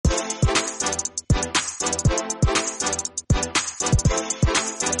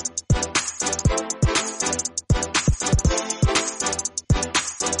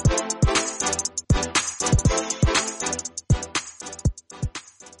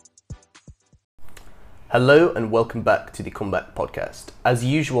Hello and welcome back to the Comeback Podcast. As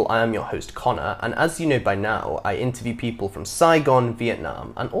usual, I am your host Connor, and as you know by now, I interview people from Saigon,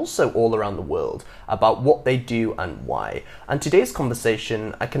 Vietnam, and also all around the world about what they do and why. And today's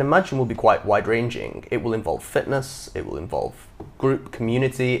conversation, I can imagine, will be quite wide-ranging. It will involve fitness, it will involve group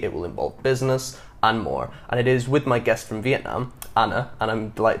community, it will involve business, and more. And it is with my guest from Vietnam, Anna, and I'm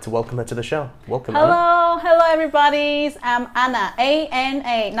delighted to welcome her to the show. Welcome, Anna. Hello everybody. I'm Anna,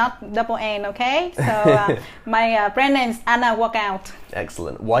 A-N-A, not double N, okay? So my brand name is Anna Workout.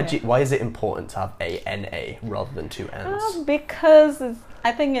 Excellent. Why is it important to have A-N-A rather than two N's? Because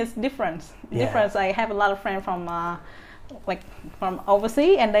I think it's different. Yeah. I have a lot of friends from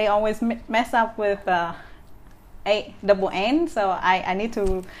overseas, and they always mess up with A double N. So I need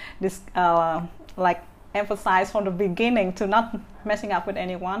to emphasize from the beginning to not messing up with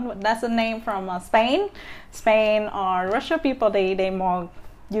anyone. That's a name from Spain or Russia. People they more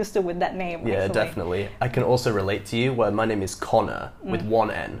used to with that name. Yeah, actually. definitely. I can also relate to you where my name is Connor with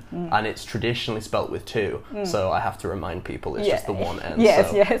one N and it's traditionally spelt with two. So I have to remind people it's just the one N. Yes,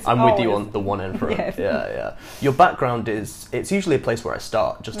 so yes. I'm always. with you on the one N front. Yes. Yeah. Your background it's usually a place where I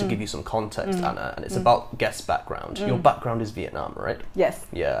start just to give you some context, Anna, and it's about guest background. Your background is Vietnam, right? Yes.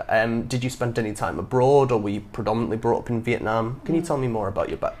 Yeah. Did you spend any time abroad or were you predominantly brought up in Vietnam? Can you tell me more about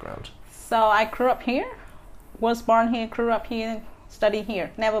your background? So I grew up here, was born here, grew up here, studied here,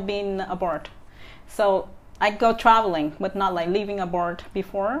 never been abroad. So I go traveling, but not like living abroad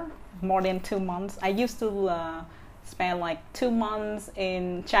before, more than 2 months. I used to spend like 2 months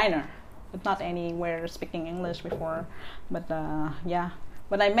in China, but not anywhere speaking English before. But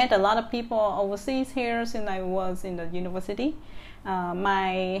but I met a lot of people overseas here since I was in the university.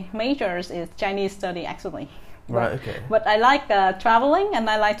 My majors is Chinese study actually. Right, okay. But I like traveling and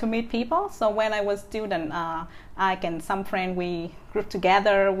I like to meet people. So when I was student, some friend we group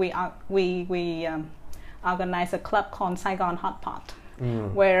together. We organize a club called Saigon Hot Pot,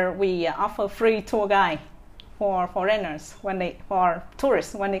 where we offer free tour guide for foreigners for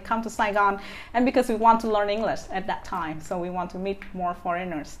tourists when they come to Saigon, and because we want to learn English at that time, so we want to meet more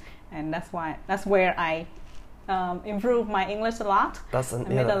foreigners, and that's where I improved my English a lot. I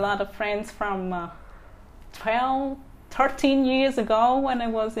made a lot of friends from 13 years ago when I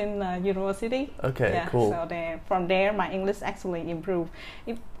was in university. Okay, cool. So from there, my English actually improved.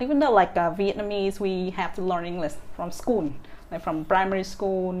 Even though Vietnamese, we have to learn English from school. Like from primary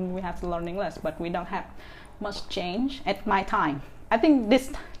school, we have to learn English, but we don't have much change at my time. I think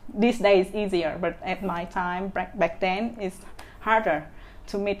these days easier, but at my time, back then, it's harder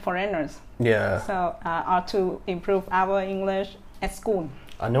to meet foreigners. Yeah. So, or to improve our English at school.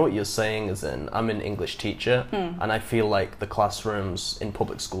 I know what you're saying, as in I'm an English teacher and I feel like the classrooms in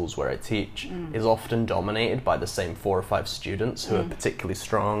public schools where I teach is often dominated by the same 4 or 5 students who are particularly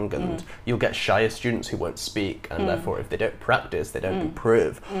strong, and you'll get shyer students who won't speak, and therefore if they don't practice they don't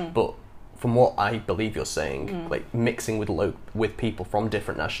improve. But from what I believe you're saying, like mixing with people from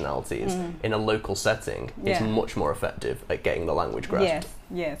different nationalities in a local setting is much more effective at getting the language grasped.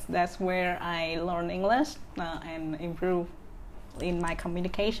 Yes, that's where I learn English and improve in my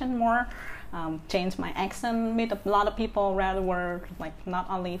communication more, change my accent, meet a lot of people around the world, like not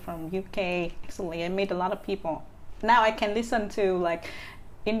only from UK. Actually, I meet a lot of people. Now I can listen to like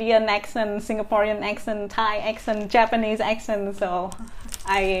Indian accent, Singaporean accent, Thai accent, Japanese accent. So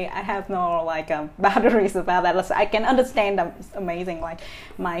I have no boundaries about that. I can understand them. It's amazing. Like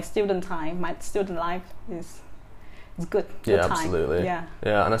my student life is good. Yeah, time. Absolutely. Yeah,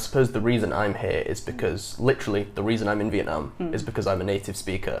 and I suppose the reason I'm here is because literally the reason I'm in Vietnam is because I'm a native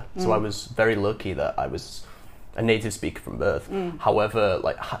speaker. So I was very lucky that I was a native speaker from birth. However,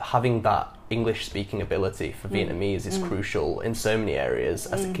 having that English speaking ability for Vietnamese is crucial in so many areas,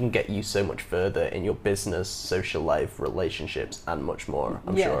 as it can get you so much further in your business, social life, relationships, and much more.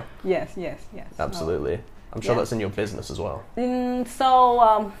 I'm sure. Yes. Absolutely. I'm sure that's in your business as well.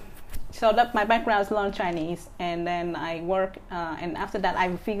 So that my background is learn Chinese, and then I work, and after that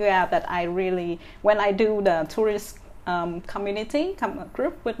I figure out that when I do the tourist community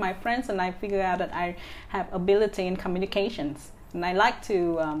group with my friends, and I figure out that I have ability in communications, and I like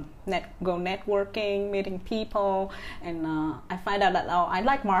to go networking, meeting people, and I find out that I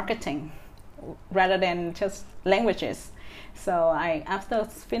like marketing rather than just languages. So after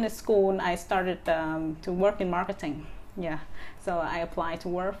finish school, I started to work in marketing. Yeah, so I applied to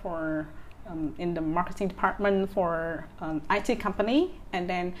work for in the marketing department for IT company, and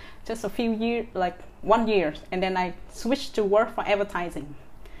then just a few years, like 1 year, and then I switched to work for advertising.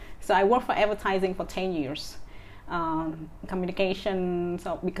 So I worked for advertising for 10 years. Communication,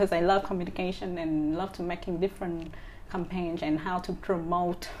 so because I love communication and love to making different campaigns and how to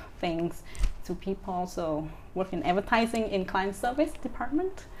promote things to people. So work in advertising in client service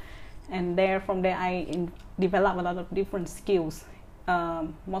department, and from there I develop a lot of different skills,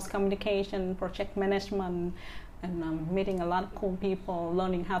 mass communication, project management, and meeting a lot of cool people,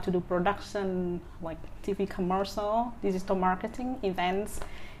 learning how to do production like TV commercial, digital marketing, events.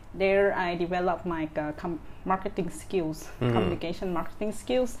 There I developed my marketing skills, communication marketing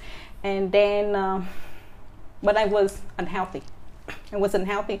skills, and then but I was unhealthy. I was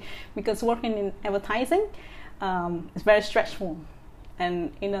unhealthy because working in advertising is very stressful,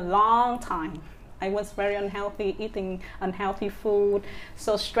 and in a long time I was very unhealthy, eating unhealthy food.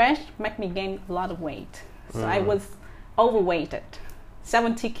 So stress made me gain a lot of weight. So I was overweighted,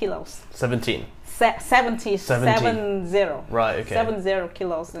 70 kilos. 17? 70. Right, okay. 70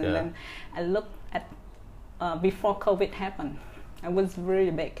 kilos. And then I looked at, before COVID happened, I was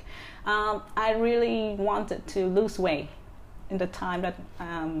really big. I really wanted to lose weight in the time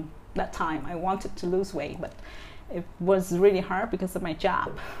that time I wanted to lose weight, but it was really hard because of my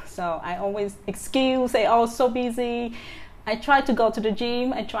job. So I always say, oh, so busy. I tried to go to the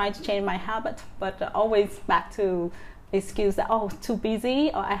gym, I tried to change my habit, but always back to excuse that, oh, too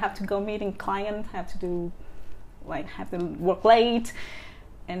busy, or I have to go meeting clients, have to work late,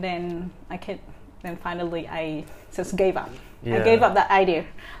 and then then finally I just gave up. Yeah. I gave up that idea.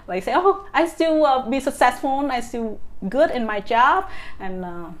 Like say, oh, I still be successful, I still good in my job, and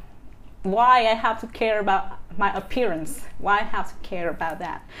why I have to care about my appearance? Why I have to care about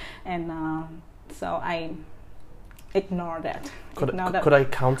that? And so I ignore that. Could I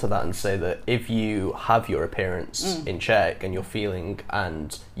counter that and say that if you have your appearance in check and you're feeling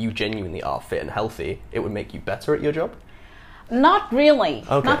and you genuinely are fit and healthy, it would make you better at your job? Not really.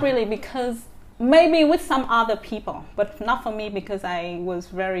 Okay. Not really, because maybe with some other people, but not for me, because I was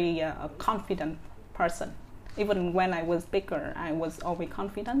very a confident person. Even when I was bigger, I was always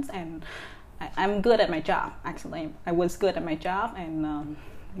confident, and I'm good at my job. Actually, I was good at my job and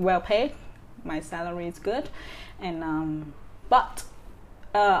well paid. My salary is good, and but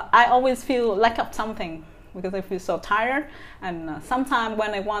I always feel lack of something because I feel so tired. And sometimes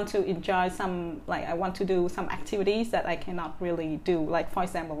when I want to enjoy I want to do some activities that I cannot really do. Like for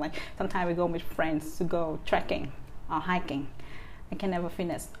example, like sometimes we go with friends to go trekking or hiking. I can never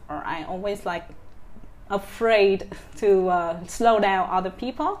finish, or I always afraid to slow down other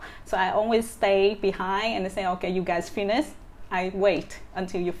people. So I always stay behind and say, okay, you guys finish. I wait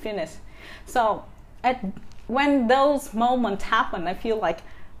until you finish. So when those moments happen, I feel like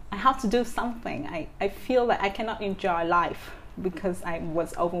I have to do something. I feel like I cannot enjoy life because I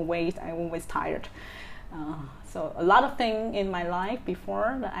was overweight, I was tired. So a lot of things in my life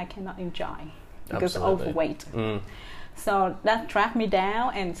before that I cannot enjoy because of overweight. So that dragged me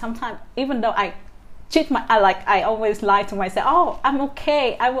down, and sometimes even though I I always lie to myself, oh, I'm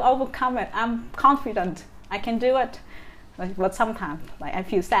okay, I will overcome it, I'm confident, I can do it. But sometimes I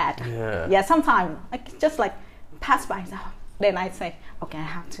feel sad. Yeah, sometimes I just pass by. Then I say, okay,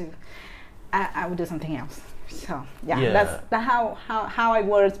 I will do something else. So that's how I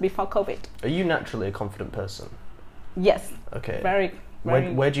was before COVID. Are you naturally a confident person? Yes. Okay. Very.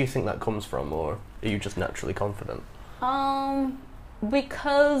 Where do you think that comes from, or are you just naturally confident?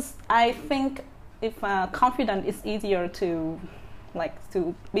 Because I think if confident, it's easier to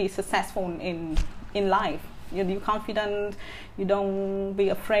be successful in life. You're confident, you don't be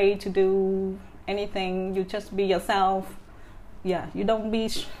afraid to do anything, you just be yourself. Yeah, you don't be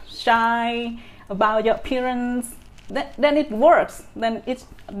shy about your appearance. Then it works. Then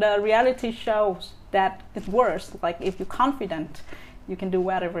the reality shows that it works. Like if you're confident, you can do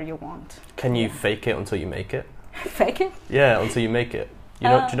whatever you want. Can you fake it until you make it? Fake it? Yeah, until you make it. Do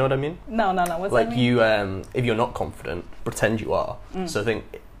you know what I mean? No. What's that mean? You, if you're not confident, pretend you are. So think,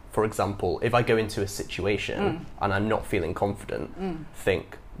 for example, if I go into a situation and I'm not feeling confident,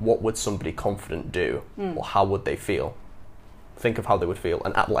 think, what would somebody confident do, or how would they feel? Think of how they would feel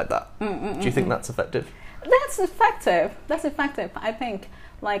and act like that. Do you think that's effective? That's effective. I think,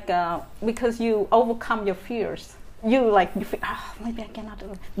 because you overcome your fears. You feel, oh, maybe I cannot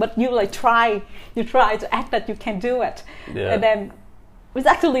do it, but you try to act that you can do it, and then it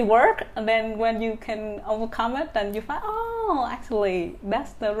actually work. And then when you can overcome it, then you find, oh, actually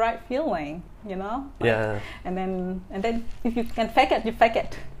that's the right feeling, Yeah. And then if you can fake it, you fake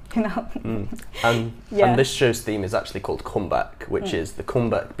it. you know. And this show's theme is actually called Comeback, which is the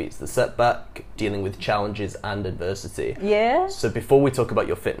comeback beats the setback, dealing with challenges and adversity. Yeah. So before we talk about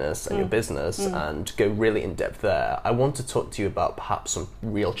your fitness and your business and go really in depth there, I want to talk to you about perhaps some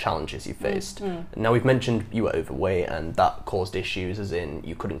real challenges you faced. Now, we've mentioned you were overweight and that caused issues, as in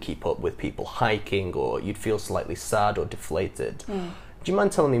you couldn't keep up with people hiking, or you'd feel slightly sad or deflated. Do you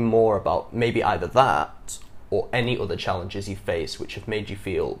mind telling me more about maybe either that or any other challenges you face which have made you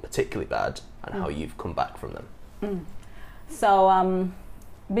feel particularly bad, and how you've come back from them? So,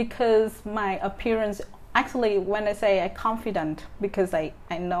 because my appearance, actually, when I say I'm confident, because I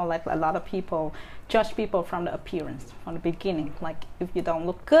know like a lot of people judge people from the appearance from the beginning. Like, if you don't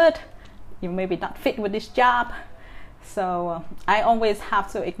look good, you maybe not fit with this job. So I always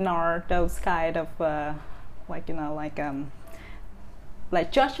have to ignore those kind of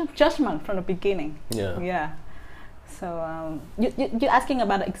judgment from the beginning. Yeah. So you asking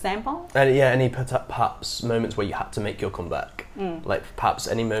about an example? Any perhaps moments where you had to make your comeback, like perhaps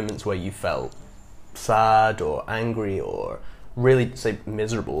any moments where you felt sad or angry or really, say,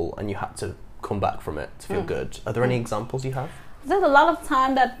 miserable, and you had to come back from it to feel good. Are there any examples you have? There's a lot of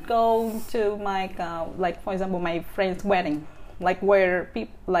time that go to my like, for example, my friend's wedding, like where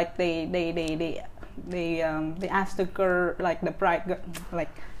people like they ask the girl, like the bride, like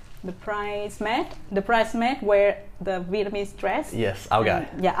the bridesmaid wear the Vietnamese dress. Yes, ao gai.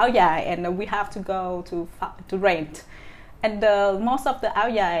 Ao gai, and we have to go to rent, and most of the ao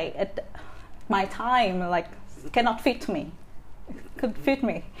gai at my time like cannot fit me. Could fit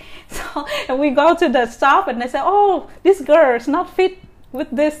me. So, and we go to the shop and they say, oh, this girl is not fit with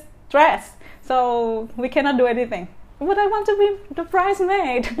this dress, so we cannot do anything. But I want to be the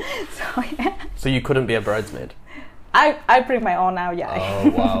bridesmaid. So yeah. So you couldn't be a bridesmaid? I bring my own ao gai. Oh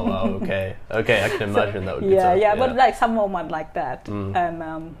wow, okay, I can imagine that would be tough. Yeah, but like some moment like that,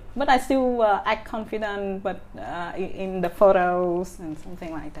 and but I still act confident, but in the photos and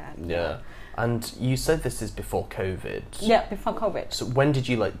something like that. Yeah. And you said this is before COVID. Yeah, before COVID. So when did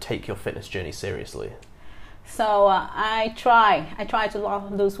you like take your fitness journey seriously? So I try to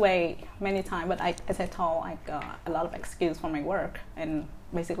lose weight many times, but as I told, I got a lot of excuse for my work, and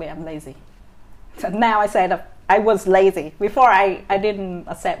basically I'm lazy. So now I say that I was lazy. Before I didn't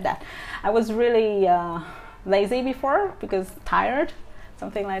accept that. I was really lazy before because tired,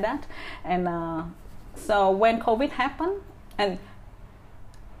 something like that. And so when COVID happened, and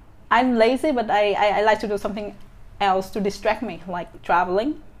I'm lazy, but I like to do something else to distract me, like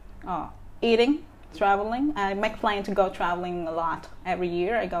traveling, eating, traveling. I make plans to go traveling a lot. Every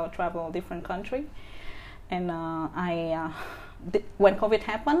year I go travel a different country. And when COVID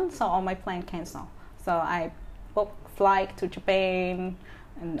happened, so all my plans canceled. So I booked flight to Japan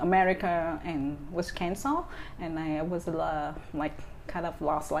and America, and was canceled. And I was like kind of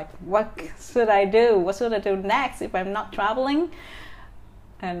lost, like what should I do? What should I do next if I'm not traveling?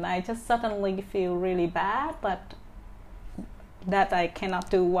 And I just suddenly feel really bad, but that I cannot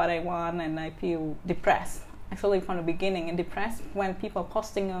do what I want, and I feel depressed. Actually, from the beginning, and depressed when people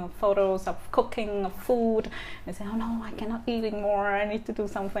posting photos of cooking, of food, and say, "Oh no, I cannot eat anymore. I need to do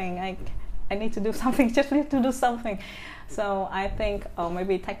something. I need to do something. Just need to do something." So I think,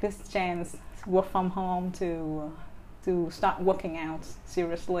 maybe take this chance, work from home to start working out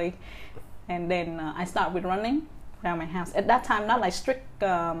seriously, and then I start with running around my house. At that time, not like strict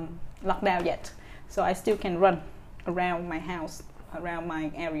lockdown yet, so I still can run around my house, around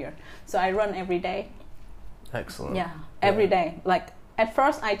my area. So I run every day. Excellent. Yeah, every day. Like at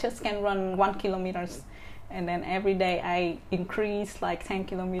first, I just can run 1 kilometer, and then every day I increase like 10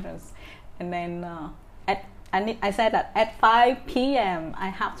 kilometers, and then I said that at 5 p.m. I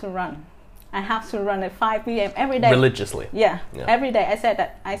have to run. I have to run at 5 p.m. every day. Religiously. Yeah, every day. I said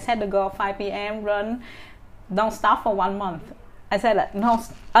that. I set the goal 5 p.m. run. Don't stop for 1 month. I said that no,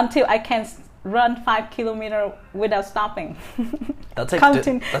 until I can run 5 kilometers without stopping. That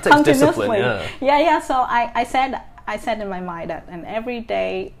takes discipline. Yeah. So I said in my mind that, and every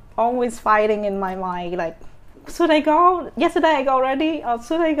day always fighting in my mind, like, should I go? Yesterday I go already, or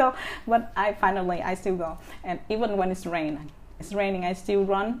should I go? But I still go, and even when it's raining, I still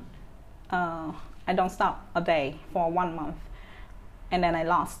run. I don't stop a day for 1 month, and then I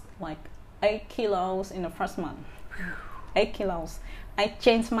lost like 8 kilos in the first month. 8 kilos. I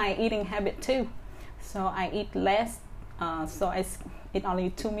changed my eating habit too, so I eat less. So I eat only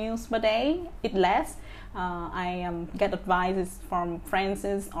 2 meals per day. Eat less. I get advices from friends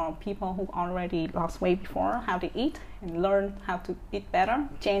or people who already lost weight before, how to eat, and learn how to eat better.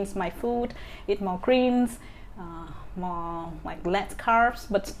 Change my food. Eat more greens, more like less carbs,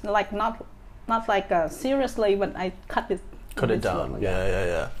 but like not like seriously. But I cut it down.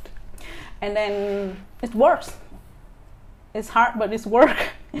 Yeah. and then it works. It's hard, but it's work.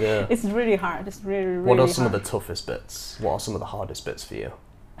 Yeah. It's really hard. It's really What are hard. some of the toughest bits? What are some of the hardest bits for you?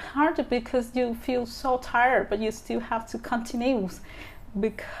 Hard because you feel so tired, but you still have to continue.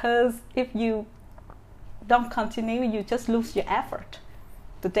 Because if you don't continue, you just lose your effort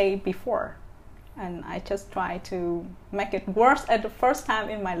the day before. And I just try to make it worse. At the first time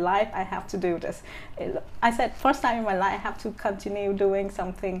in my life, I have to do this. I said, first time in my life, I have to continue doing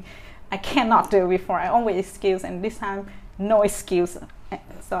something I cannot do before. I always excuse, and this time, no excuse.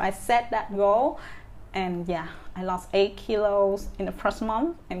 So I set that goal, and yeah, I lost 8 kilos in the first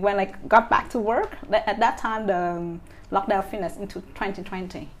month. And when I got back to work, at that time, the lockdown finished into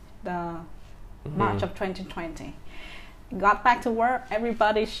 2020, the March of 2020. Got back to work,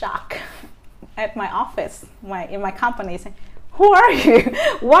 everybody shocked at my office, in my company, saying, "Who are you?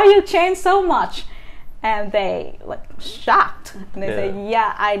 Why you changed so much?" And they like shocked. And they say,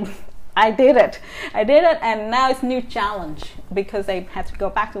 "Yeah, I did it. I did it, and now it's new challenge because I had to go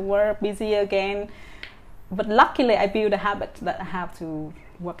back to work, busy again. But luckily, I built a habit that I have to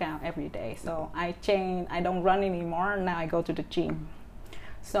work out every day. So I changed. I don't run anymore. Now I go to the gym.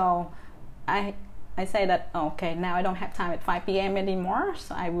 So I say that, okay, now I don't have time at 5 p.m. anymore,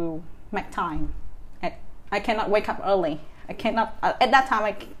 so I will make time. I cannot wake up early. I cannot, at that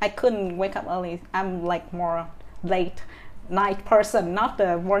time I couldn't wake up early. I'm like more late night person, not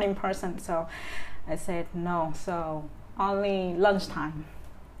the morning person. So I said no, so only lunchtime.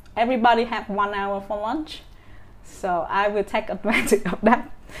 Everybody have 1 hour for lunch. So I will take advantage of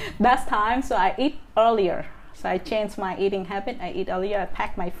that time. So I eat earlier. So I changed my eating habit. I eat earlier, I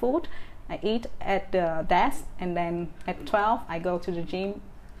pack my food. I eat at the desk, and then at 12 I go to the gym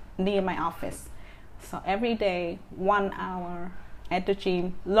near my office. So every day 1 hour at the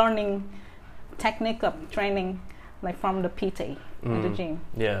gym, learning technique of training, like from the PT at the gym.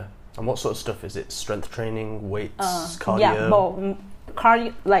 Yeah. And what sort of stuff is it? Strength training, weights, cardio? Yeah, both.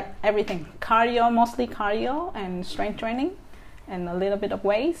 Cardio, like everything. Cardio, mostly cardio and strength training, and a little bit of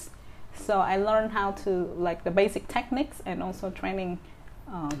weights. So I learned how to, like, the basic techniques, and also training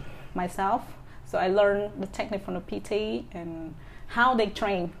myself. So I learned the technique from the PT and how they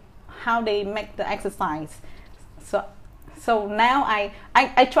train, how they make the exercise. So now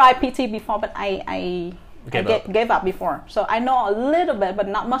I tried PT before, but I gave up before. So I know a little bit, but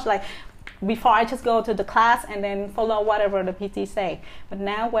not much. Like before, I just go to the class and then follow whatever the PT say. But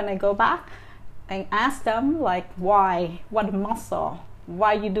now when I go back, I ask them like, why, what muscle,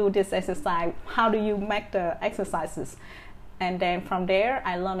 why you do this exercise, how do you make the exercises? And then from there,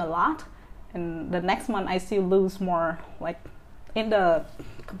 I learn a lot. And the next month, I still lose more. Like in the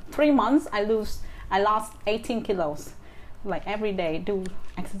 3 months, I lost 18 kilos. Like every day, do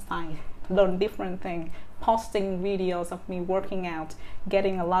exercise, learn different things, posting videos of me working out,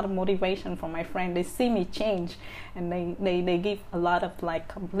 getting a lot of motivation from my friends. They see me change, and they give a lot of like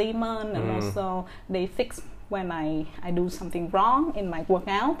compliment, and also they fix when I do something wrong in my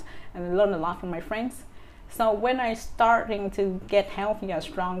workout, and I learn a lot from my friends. So when I starting to get healthier,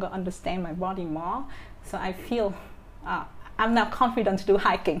 stronger, understand my body more, so I feel I'm now confident to do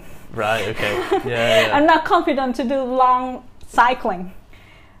hiking. Right, okay. Yeah. I'm not confident to do long cycling.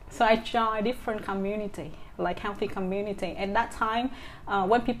 So I joined different community, like healthy community. At that time,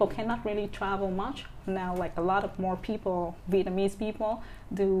 when people cannot really travel much, now like a lot of more people, Vietnamese people,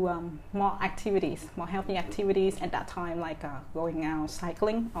 do more activities, more healthy activities at that time, like going out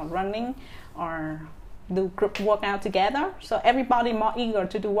cycling or running, or do group workout together. So everybody more eager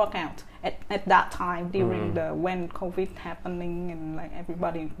to do workout at that time during when COVID happening, and like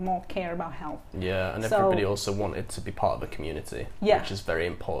everybody more care about health. Yeah, and everybody also wanted to be part of a community, which is very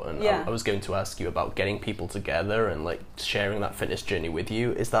important. Yeah. I was going to ask you about getting people together and like sharing that fitness journey with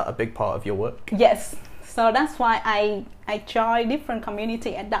you. Is that a big part of your work? Yes. So that's why I joined different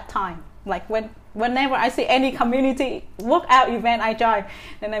community at that time. Like whenever I see any community workout event, I join,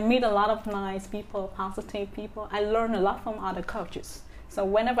 and I meet a lot of nice people, positive people. I learn a lot from other coaches. So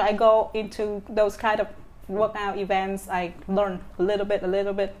whenever I go into those kind of workout events, I learn a little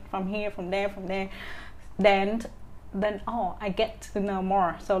bit from here, from there. Then I get to know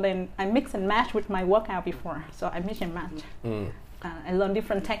more. So then I mix and match with my workout before. So I mix and match. I learn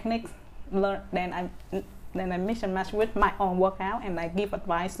different techniques. Then I mix and match with my own workout, and I give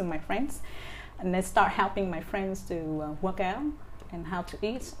advice to my friends, and then start helping my friends to work out and how to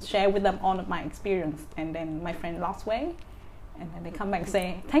eat, share with them all of my experience. And then my friend lost weight, and then they come back and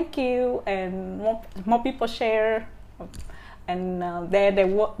say thank you, and more people share, and they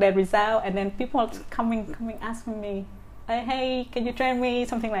work their result, and then people coming asking me, hey, can you train me,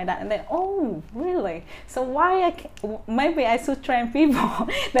 something like that. And then, oh, really? So why maybe I should train people.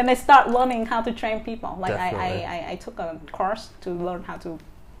 Then I start learning how to train people. Like I took a course to learn how to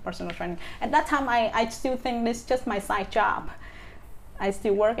personal training. At that time, I still think this is just my side job. I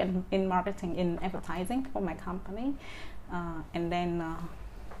still work in marketing, in advertising for my company. And then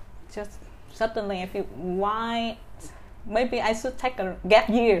just suddenly I feel, why maybe I should take a gap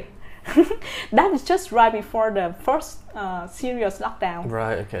year. That is just right before the first serious lockdown.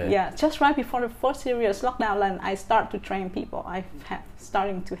 Right, okay. Yeah, just right before the first serious lockdown, and I start to train people. I have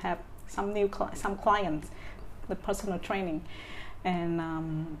starting to have some some clients, the personal training, and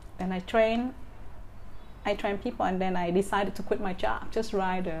then I train people, and then I decided to quit my job just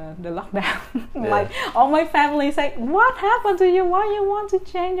right the lockdown. Like all my family say, "What happened to you? Why you want to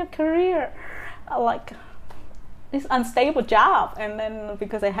change your career?" Like, this unstable job, and then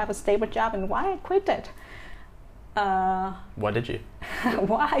because I have a stable job, and why I quit it? Why did you?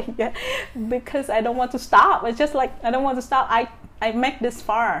 Why? Yeah, because I don't want to stop. It's just like I don't want to stop. I make this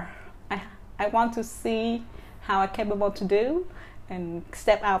far. I want to see how I'm capable to do, and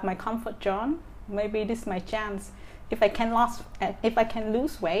step out my comfort zone. Maybe this is my chance. If I can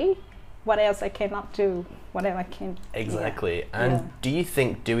lose weight, what else I cannot do? Whatever I can. Exactly. Yeah. And do you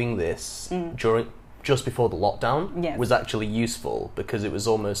think doing this just before the lockdown was actually useful, because it was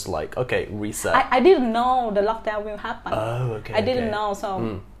almost like, okay, reset? I didn't know the lockdown will happen. Oh, okay. I didn't know,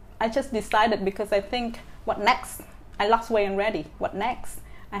 so I just decided, because I think, what next? I lost weight already. What next?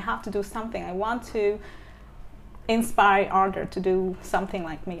 I have to do something. I want to inspire others to do something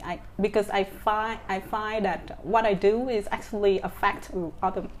like me. Because I find that what I do is actually affect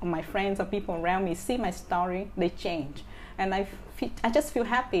other my friends or people around me. See my story, they change, and I just feel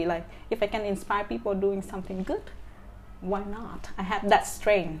happy. Like, if I can inspire people doing something good, why not? I have that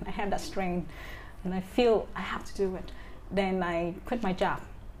strain, and I feel I have to do it. Then I quit my job.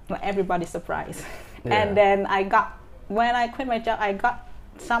 Like, everybody's surprised. And then when I quit my job, I got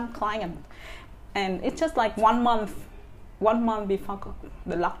some clients, and it's just like 1 month before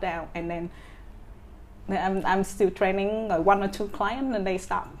the lockdown, and then I'm still training 1 or 2 clients, and they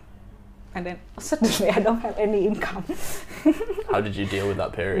stop. And then suddenly I don't have any income. How did you deal with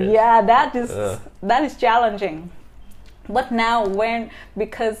that period? Yeah, that is challenging. But now,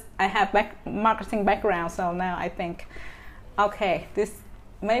 because I have marketing background, so now I think, okay, this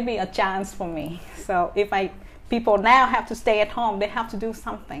may be a chance for me. So if people now have to stay at home, they have to do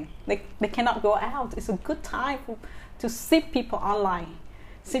something. They cannot go out. It's a good time to see people online,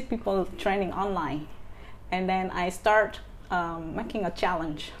 see people training online. And then I start making a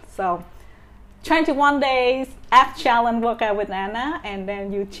challenge. So 21 days app challenge workout with Anna, and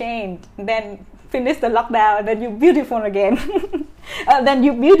then you change, then finish the lockdown, and then you're beautiful again. Then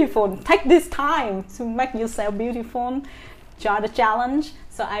you're beautiful. Take this time to make yourself beautiful. Join the challenge.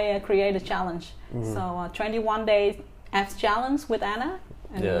 So I create a challenge. So 21 days app challenge with Anna,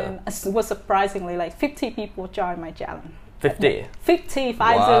 and then it was surprisingly like 50 people joined my challenge. 50? 50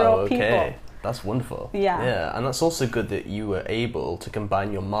 wow, people. Okay. That's wonderful. Yeah, and that's also good that you were able to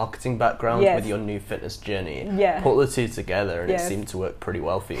combine your marketing background with your new fitness journey. Put the two together, and it seemed to work pretty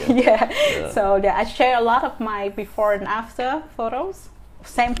well for you. So I share a lot of my before and after photos.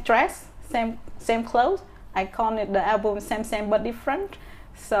 Same dress, same clothes. I call it the album Same But Different.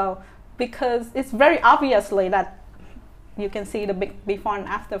 So because it's very obviously that you can see the big before and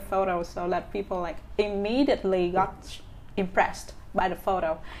after photos, so that people like immediately got impressed by the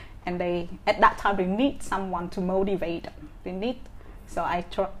photo. And at that time they need someone to motivate them. So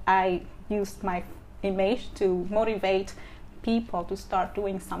I used my image to motivate people to start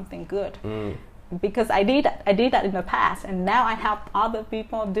doing something good. Because I did that in the past, and now I help other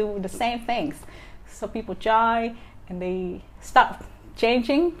people do the same things. So people join, and they start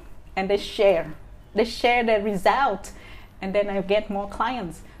changing, and they share their result, and then I get more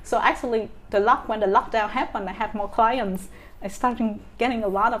clients. So actually, when the lockdown happened, I had more clients. I started getting a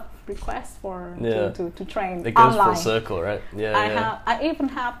lot of requests to train it goes online. Full circle, right? I even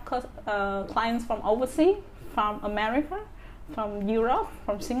have clients from overseas, from America, from Europe,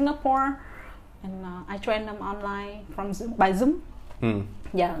 from Singapore, and I train them online by Zoom.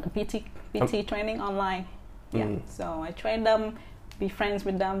 PT training online. So I train them, be friends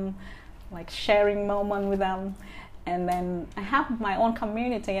with them, like sharing moment with them. And then I have my own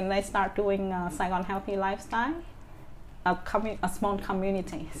community, and I start doing Saigon Healthy Lifestyle, a small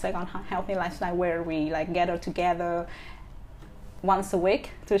community, Saigon Healthy Lifestyle, where we like gather together once a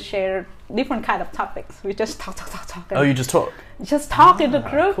week to share different kind of topics. We just talk. Oh, you just talk? Just talk in the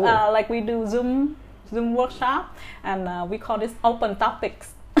group. Cool. Like we do Zoom workshop, and we call this open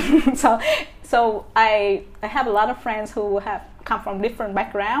topics. so so I have a lot of friends who have come from different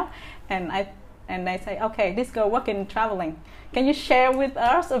background, and they say, okay, this girl working traveling. Can you share with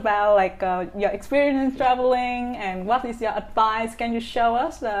us about like your experience traveling and what is your advice? Can you show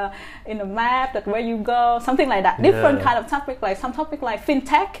us in the map that where you go, something like that? Different kind of topic, like some topic like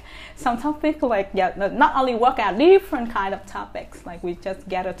fintech, some topic like not only workout, different kind of topics. Like we just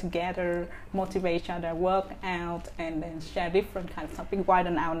gather together, motivate each other, work out, and then share different kind of topic,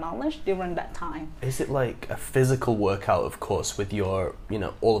 widen our knowledge during that time. Is it like a physical workout, of course, with your, you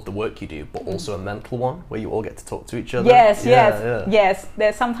know, all of the work you do, but also a mental one where you all get to talk to each other? Yes, yes.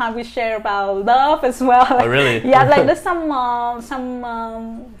 There's sometimes we share about love as well. Oh, really? Yeah, like there's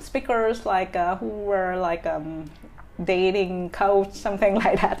some speakers like who were like dating coach, something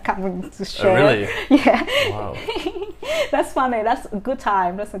like that, coming to share. Oh, really? Yeah. Wow. That's funny. That's a good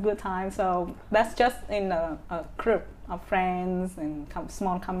time. So that's just in a group of friends and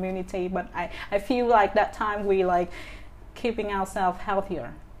small community. But I feel like that time we like keeping ourselves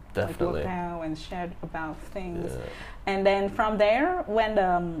healthier. Definitely. Like work out and share about things. Yeah. And then from there, when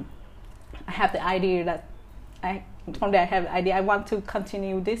I have the idea that I want to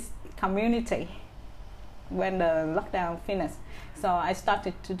continue this community when the lockdown finished. So I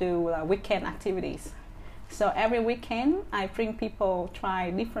started to do weekend activities. So every weekend I bring people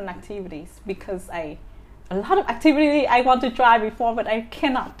try different activities because a lot of activity I want to try before but I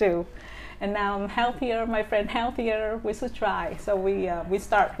cannot do. And now I'm healthier, my friend healthier, we should try. So we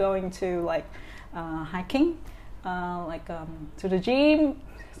start going to like hiking, to the gym,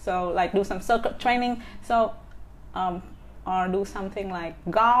 so like do some circuit training, so or do something like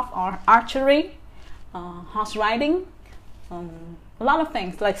golf or archery, horse riding, a lot of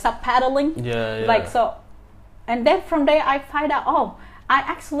things like sub paddling. Yeah. Like so, and then from there I find out, oh, I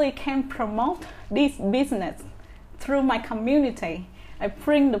actually can promote this business through my community. I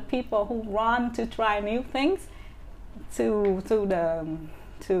bring the people who want to try new things to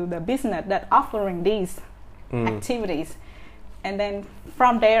the business that offering these activities, and then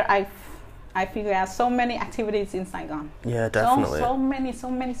from there I figure out so many activities in Saigon. Yeah, definitely. So many.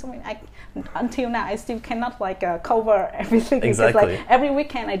 Until now, I still cannot like cover everything. Exactly. Because, like every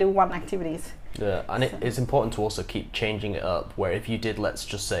weekend I do one activities. Yeah, and it's important to also keep changing it up, where if you did, let's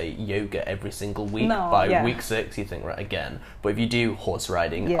just say, yoga every single week, week 6 you think, right, again. But if you do horse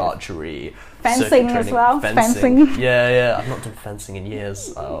riding, archery, fencing training, as well, fencing. Yeah, I've not done fencing in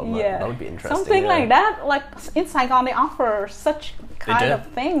years. Oh man, that would be interesting. Something like that, like in Saigon they offer such kind of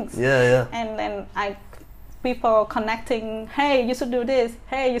things. Yeah. And then people connecting, hey, you should do this,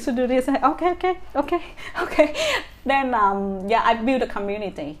 hey, you should do this. Okay. Then I build a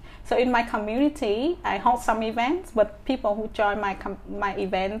community. So in my community, I host some events, but people who join my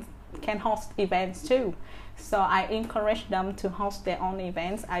events can host events too. So I encourage them to host their own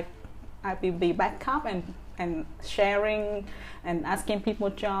events. I will be backup and sharing and asking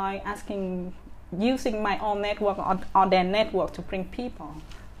people to join, using my own network or their network to bring people.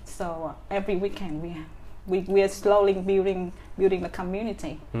 So every weekend we are slowly building the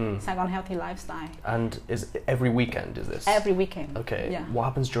community, Saigon Healthy Lifestyle. And is every weekend, is this? Every weekend. Okay. Yeah. What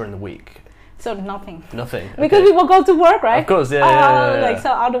happens during the week? So nothing. Nothing. Because people go to work, right? Of course, yeah. Like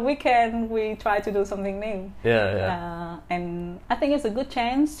so on the weekend we try to do something new. Yeah. And I think it's a good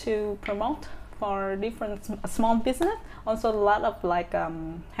chance to promote for different small business. Also a lot of like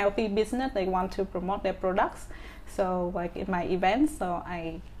healthy business, they want to promote their products. So like in my events, so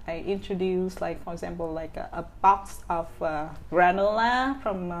I introduce, like for example, like a box of granola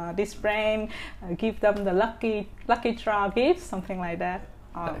from this brand, give them the lucky draw gift, something like that,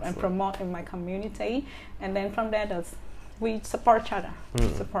 and promote in my community. And then from there, we support each other,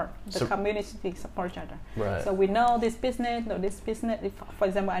 support the community, support each other. Right. So we know this business. If, for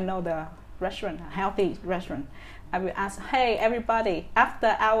example, I know the restaurant, a healthy restaurant, I will ask, hey, everybody,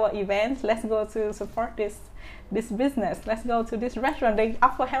 after our event, let's go to support this business. Let's go to this restaurant. They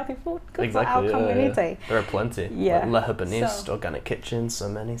offer healthy food, good for our community. Yeah. There are plenty. Yeah. Like Le Herbaniste, Organic Kitchen, so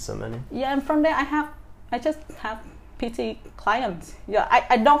many. Yeah, and from there I just have PT clients. Yeah,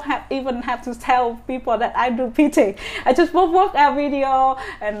 I don't even have to tell people that I do PT. I just work out video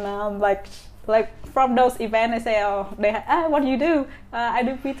and like from those events, I say, what do you do? I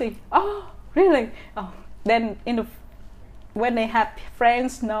do PT. Oh, really? Oh, then when they have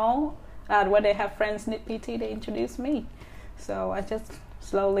friends when they have friends need PT, they introduce me. So I just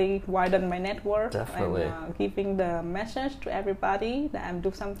slowly widen my network. Definitely. And giving the message to everybody that I'm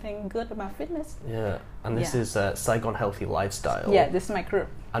doing something good about fitness. Yeah, and this is Saigon Healthy Lifestyle. Yeah, this is my group.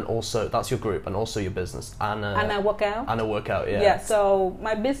 And also, that's your group, and also your business, Anna Workout. Anna Workout, yeah. Yeah, so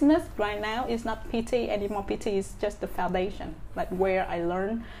my business right now is not PT anymore. PT is just the foundation, like where I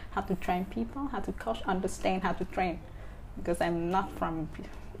learn how to train people, how to coach, understand how to train. Because I'm not from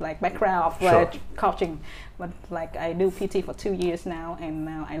like background of coaching, but like I do PT for 2 years now, and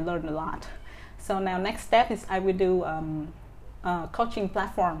now I learned a lot. So now next step is I will do a coaching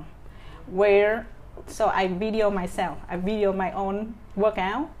platform where, so I video myself. I video my own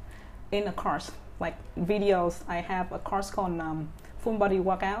workout in a course, like videos. I have a course called Full Body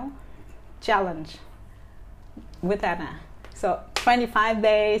Workout Challenge with Anna. So 25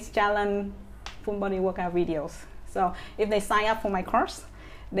 days challenge, full body workout videos. So if they sign up for my course,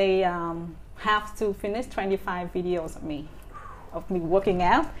 they have to finish 25 videos of me working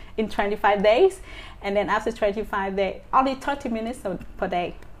out in 25 days. And then after 25 days, only 30 minutes per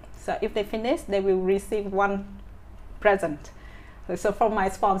day. So if they finish, they will receive one present. So from my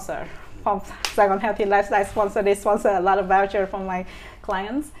sponsor, from Saigon Healthy Lifestyle sponsor, they sponsor a lot of voucher from my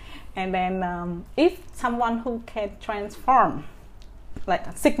clients. And then if someone who can transform, like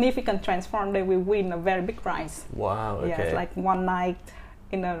a significant transform, they will win a very big prize. Wow, okay. Yeah, like one night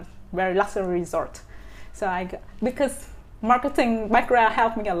in a very luxury resort. So because marketing background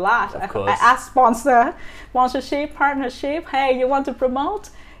helped me a lot. Of course. I asked sponsorship, partnership. Hey, you want to promote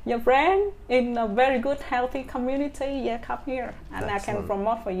your brand in a very good, healthy community? Yeah, come here, and excellent. I can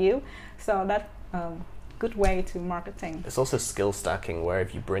promote for you. So that's good way to marketing. It's also skill stacking, where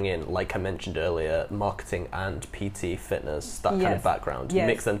if you bring in, like I mentioned earlier, marketing and PT, fitness, that kind of background, you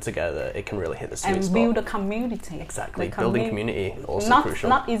mix them together, it can really hit the sweet spot. And build a community. Exactly, building community also crucial.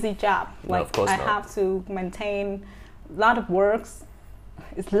 Not easy job. No, like of course I have to maintain a lot of works.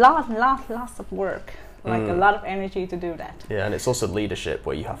 It's lots of work. Like a lot of energy to do that. Yeah, and it's also leadership,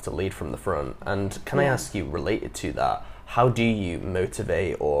 where you have to lead from the front. And can I ask you, related to that, how do you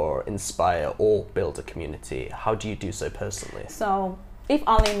motivate or inspire or build a community? How do you do so personally? So if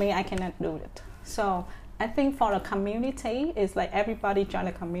only me, I cannot do it. So I think for a community, it's like everybody join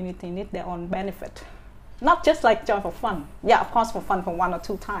a community need their own benefit. Not just like join for fun. Yeah, of course for fun for 1 or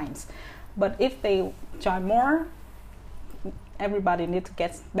 2 times. But if they join more, everybody needs to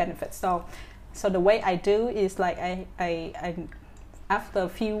get benefits. So the way I do is like I after a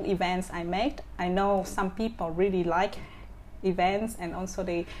few events I made, I know some people really like events, and also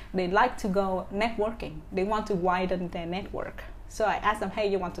they like to go networking. They want to widen their network. So I ask them,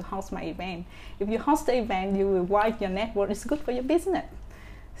 hey, you want to host my event? If you host the event, you will widen your network. It's good for your business.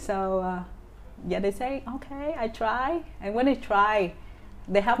 So they say, okay, I try. And when they try,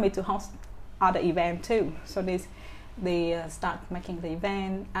 they help me to host other events too. So they start making the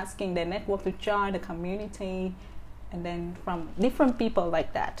event, asking their network to join the community, and then from different people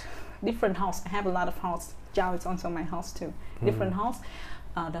like that, different hosts. I have a lot of hosts. Jiao is also my host too. Different hosts.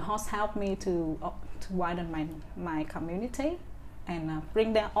 The hosts help me to widen my community and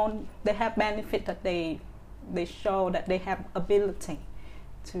bring their own. They have benefit that they show that they have ability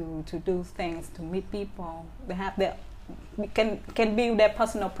to do things, to meet people. They have can build their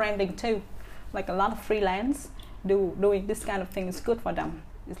personal branding too. Like a lot of freelance doing this kind of thing is good for them.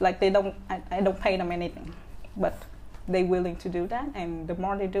 It's like I don't pay them anything, but they're willing to do that, and the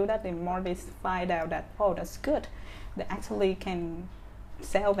more they do that, the more they find out that, oh, that's good. They actually can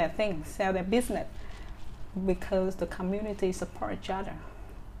sell their things, sell their business, because the community support each other.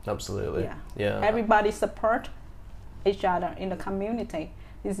 Absolutely. Yeah. Everybody support each other in the community.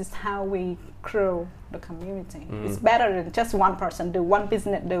 This is how we grow the community. It's better than just one person do, one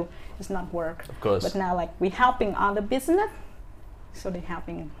business do. It's not work. Of course. But now, like, we're helping other business, so they're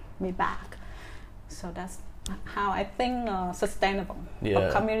helping me back. So that's how I think sustainable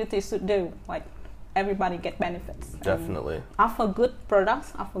a community should do. Like, everybody get benefits. Definitely. Offer good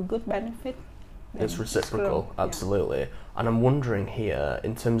products, offer good benefit. It's reciprocal, absolutely. And I'm wondering here,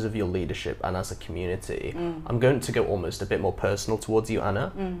 in terms of your leadership and as a community, I'm going to go almost a bit more personal towards you,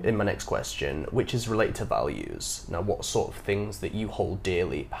 Anna, in my next question, which is related to values. Now, what sort of things that you hold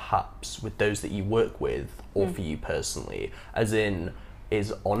dearly, perhaps, with those that you work with, or for you personally? As in,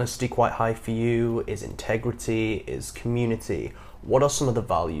 is honesty quite high for you? Is integrity? Is community? What are some of the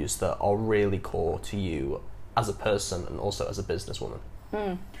values that are really core to you as a person and also as a businesswoman?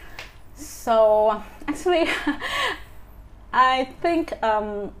 So actually, I think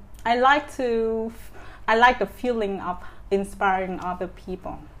I like the feeling of inspiring other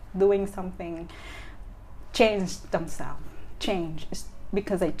people, doing something, change themselves. Change is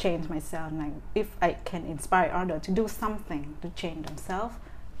because I change myself. Like, if I can inspire others to do something to change themselves,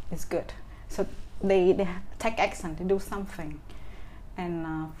 it's good. So they take action to do something,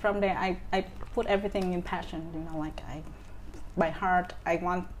 and from there I put everything in passion. Like I by heart, I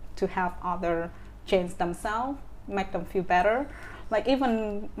want to help others change themselves, make them feel better. Like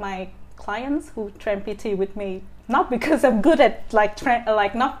even my clients who train PT with me, not because I'm good at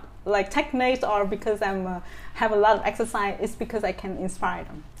not like techniques or because I'm have a lot of exercise, it's because I can inspire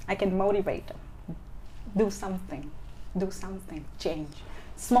them, I can motivate them. Do something, change.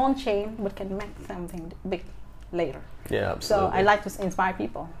 Small change, but can make something big later. Yeah, absolutely. So I like to inspire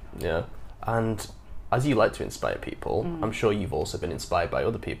people. Yeah, and as you like to inspire people, I'm sure you've also been inspired by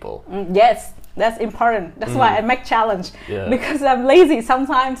other people. Yes, that's important. That's why I make challenge. Yeah. Because I'm lazy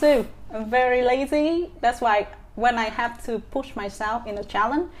sometimes too. I'm very lazy. That's why when I have to push myself in a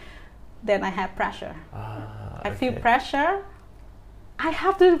challenge, then I have pressure. I feel pressure. I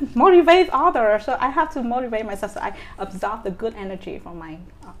have to motivate others, so I have to motivate myself. So I absorb the good energy from my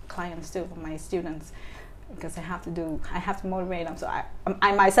clients too, from my students, because I have to motivate them. So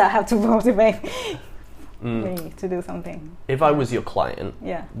I myself have to motivate me to do something. If I was your client,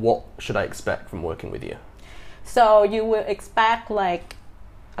 yeah, what should I expect from working with you? So you will expect like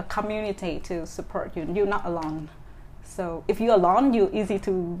a community to support you. You're not alone. So if you're alone, you're easy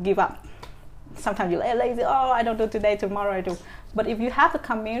to give up. Sometimes you're lazy. Oh, I don't do today. Tomorrow I do. But if you have a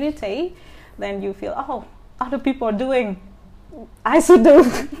community, then you feel, oh, other people are doing, I should do.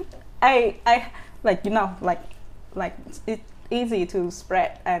 I like, you know, like it's easy to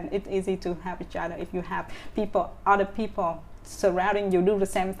spread and it's easy to help each other if you have other people surrounding you do the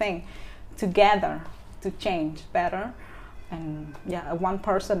same thing together to change better. And yeah, one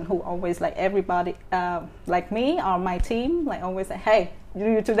person who always like everybody, like me or my team, like always say, hey,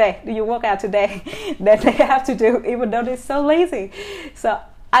 do you work out today? That they have to do, even though they're so lazy. So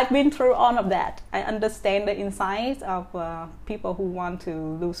I've been through all of that. I understand the insights of people who want to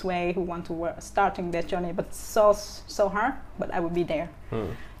lose weight, who want to work, starting their journey, but so hard. But I will be there.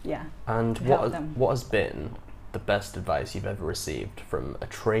 Yeah. And what has been the best advice you've ever received from a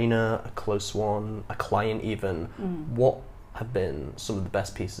trainer, a close one, a client even? What have been some of the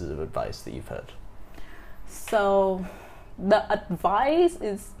best pieces of advice that you've heard? So the advice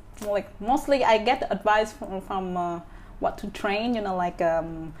is like mostly I get the advice from what to train, you know, like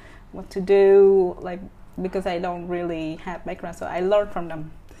what to do, like because I don't really have background, so I learn from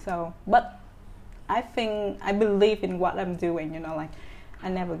them. So, but I believe in what I'm doing, you know, like I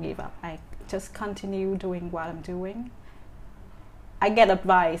never give up. I just continue doing what I'm doing. I get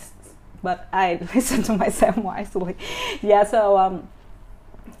advice, but I listen to myself wisely. Yeah, so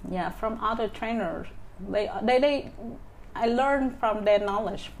from other trainers, I learn from their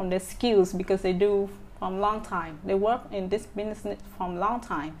knowledge, from their skills, because they do from long time. They work in this business from long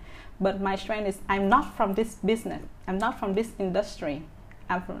time. But my strength is I'm not from this business. I'm not from this industry.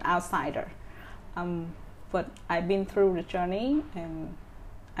 I'm from outsider. But I've been through the journey, and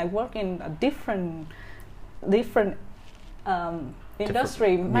I work in a different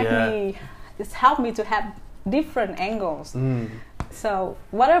industry. It's helped me to have different angles. So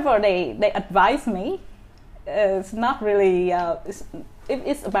whatever they advise me, it's not really. If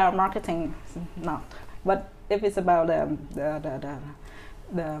it's about marketing, it's not. But if it's about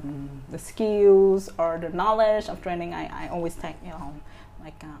the skills or the knowledge of training, I always take, you know,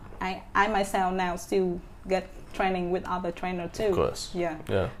 like I myself now still get training with other trainers too. Of course.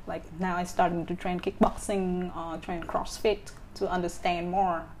 Yeah. Like now I starting to train kickboxing or train CrossFit to understand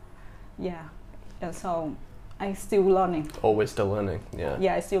more. Yeah. So I'm still learning. Always still learning. Yeah.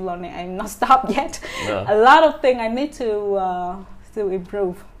 Yeah, I'm still learning. I'm not stopped yet. No. A lot of things I need to still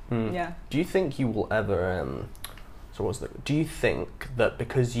improve. Yeah. Do you think you will ever? Do you think that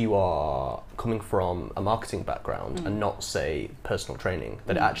because you are coming from a marketing background and not, say, personal training,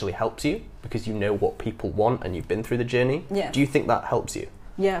 that it actually helps you because you know what people want and you've been through the journey? Yeah. Do you think that helps you?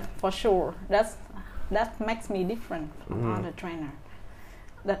 Yeah, for sure. That makes me different from other trainer.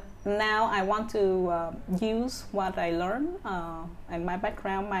 That now I want to use what I learned and my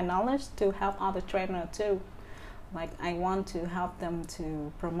background, my knowledge to help other trainers too. Like I want to help them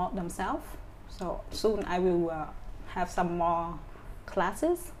to promote themselves. So soon I will have some more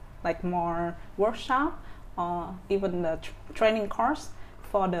classes, like more workshop, or even the training course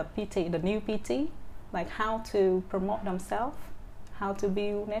for the PT, the new PT, like how to promote themselves, how to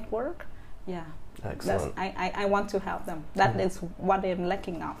build network. Yeah. Excellent. I want to help them. That is what they're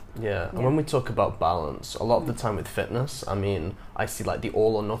lacking of. Yeah, and when we talk about balance, a lot of the time with fitness, I mean, I see like the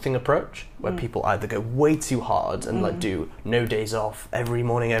all or nothing approach, where people either go way too hard and like do no days off every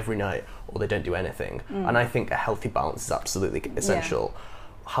morning, every night, or they don't do anything. And I think a healthy balance is absolutely essential.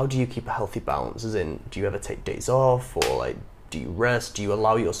 How do you keep a healthy balance? As in, do you ever take days off, or like, do you rest? Do you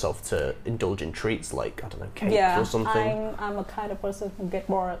allow yourself to indulge in treats like, I don't know, cakes or something? I'm a kind of person who get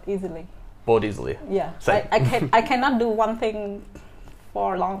bored easily. Bored easily. Yeah, Same. I cannot do one thing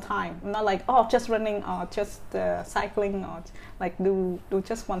for a long time. I'm not like, oh, just running or just cycling or like do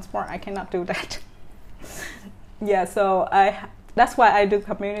just one sport. I cannot do that. Yeah, so that's why I do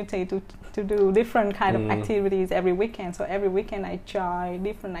community to do different kind of activities every weekend. So every weekend I join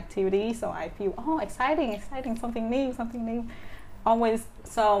different activities. So I feel exciting, something new. Always.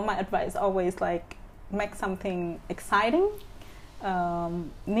 So my advice is always like make something exciting.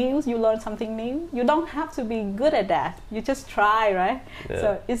 News, you learn something new. You don't have to be good at that. You just try, right? Yeah.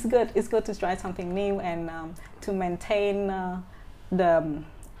 So it's good to try something new and to maintain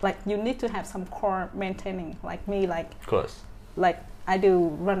like you need to have some core maintaining. Like me, like Of course. like I do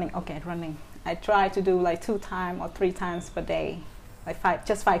running. Running. I try to do like 2 times or 3 times per day, like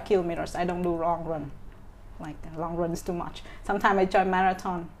 5 kilometers. I don't do long run. Like long run is too much. Sometimes I join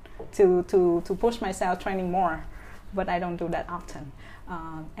marathon to push myself training more, but I don't do that often.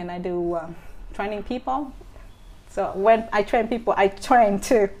 And I do training people. So when I train people, I train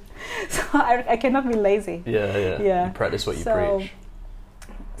too. So I cannot be lazy. Yeah. You practice what you preach.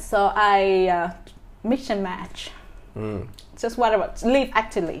 So I mix and match. Just whatever. Live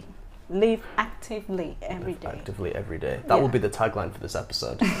actively every day. Actively every day. That will be the tagline for this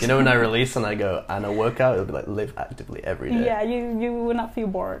episode. You know, when I release and I go and I work out, it'll be like live actively every day. Yeah, you will not feel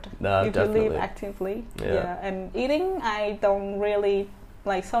bored if definitely. you live actively. Yeah, and eating, I don't really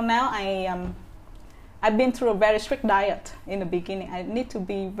like. So now I've been through a very strict diet in the beginning. I need to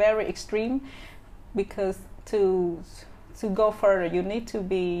be very extreme because to go further, you need to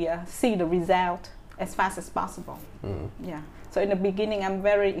be see the result as fast as possible. Yeah. So in the beginning, I'm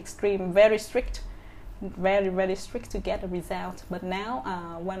very extreme, very strict, very strict to get a result. But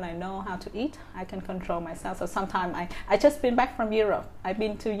now, when I know how to eat, I can control myself. So sometimes I just been back from Europe. I've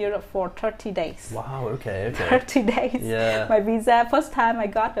been to Europe for 30 days. Wow. Okay. 30 days. Yeah. My visa. First time I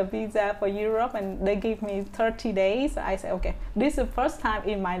got a visa for Europe, and they give me 30 days. I said, okay, this is the first time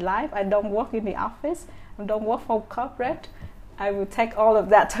in my life I don't work in the office. I don't work for corporate. I will take all of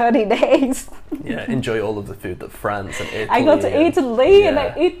that 30 days. Yeah, enjoy all of the food that France and Italy. I go to Italy and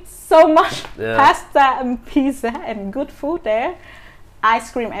I eat so much pasta and pizza and good food there.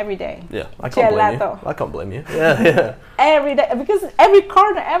 Ice cream every day. Yeah, I can't blame you. I can't blame you. Yeah. Every day, because every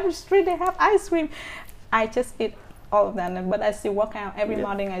corner, every street they have ice cream. I just eat all of that, but I still work out. Every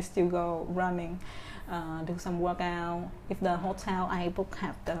morning I still go running. Do some workout. If the hotel I book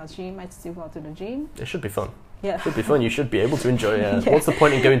have the gym, I still go to the gym. It should be fun. Yeah. It should be fun. You should be able to enjoy it. What's the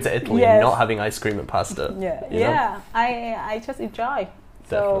point in going to Italy and not having ice cream and pasta? Yeah. I just enjoy. Definitely.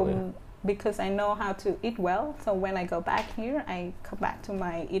 So because I know how to eat well, so when I go back here, I come back to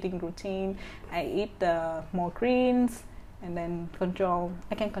my eating routine. I eat more greens and then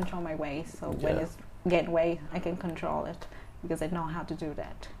I can control my weight. So when it's gain weight, I can control it because I know how to do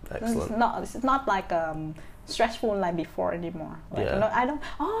that. Excellent. It's not like stressful like before anymore. Like, I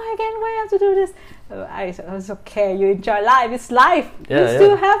gain weight, I have to do this. It's okay, you enjoy life, it's life. You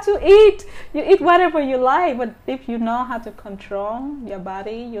still have to eat. You eat whatever you like, but if you know how to control your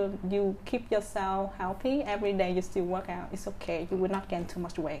body, you keep yourself healthy, every day you still work out, it's okay. You will not gain too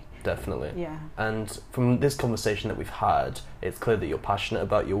much weight. Definitely. Yeah. And from this conversation that we've had, it's clear that you're passionate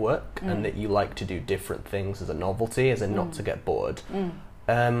about your work and that you like to do different things as a novelty, as in not to get bored.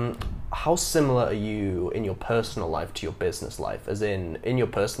 How similar are you in your personal life to your business life? As in your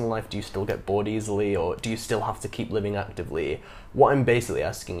personal life, do you still get bored easily, or do you still have to keep living actively? What I'm basically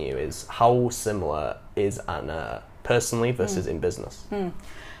asking you is, how similar is Anna personally versus in business?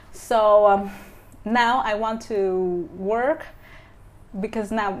 So now I want to work,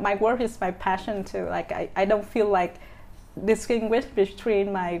 because now my work is my passion too. Like I don't feel like distinguish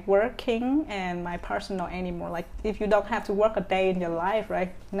between my working and my personal anymore. Like if you don't have to work a day in your life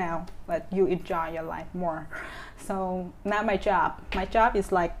right now, but you enjoy your life more. So now my job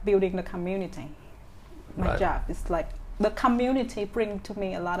is like building the community. My job is like the community bring to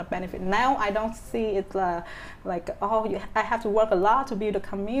me a lot of benefit. Now I don't see it like I have to work a lot to build a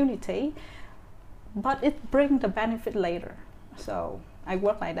community, but it brings the benefit later. So I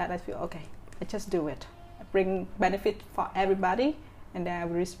work like that. I feel okay, I just do it. Bring benefit for everybody, and then I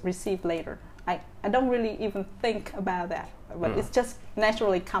will receive later. I don't really even think about that, but it's just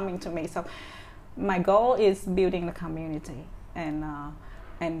naturally coming to me. So my goal is building the community and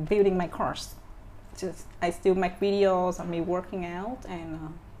building my course. I still make videos of me working out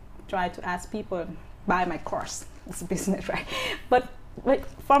and try to ask people buy my course. It's a business, right? But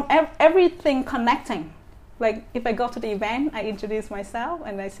from everything connecting. Like if I go to the event, I introduce myself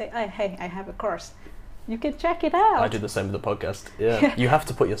and I say, hey, I have a course. You can check it out. I do the same with the podcast. Yeah. You have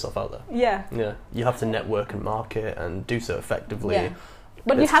to put yourself out there. Yeah. Yeah. You have to network and market and do so effectively. Yeah.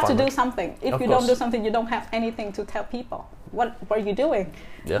 But you It's have to fun. do something. If Of you don't course. do something, you don't have anything to tell people. What are you doing?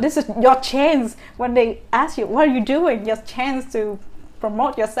 Yeah. This is your chance. When they ask you, what are you doing? Your chance to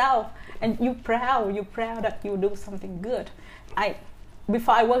promote yourself. And you're proud that you do something good.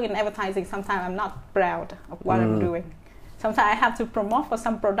 Before I work in advertising, sometimes I'm not proud of what I'm doing. Sometimes I have to promote for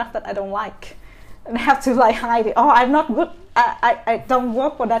some product that I don't like. And I have to like hide it. Oh, I'm not good. I don't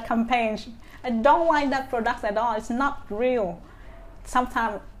work for that campaign. I don't like that product at all. It's not real.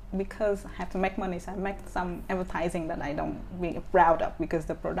 Sometimes because I have to make money, so I make some advertising that I don't be proud of because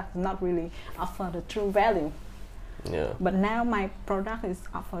the product is not really offer the true value. Yeah. But now my product is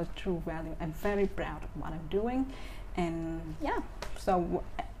offer true value. I'm very proud of what I'm doing, and yeah. So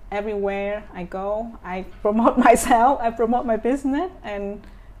everywhere I go, I promote myself. I promote my business, and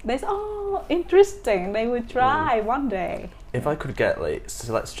they say, "Oh, interesting. They will try one day." If I could get, like,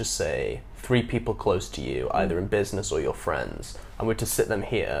 so let's just say 3 people close to you, either in business or your friends, and we're to sit them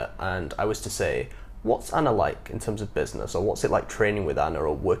here, and I was to say, what's Anna like in terms of business, or what's it like training with Anna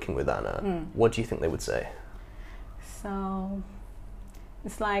or working with Anna? What do you think they would say? So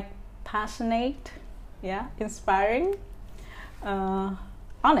it's like passionate, yeah, inspiring,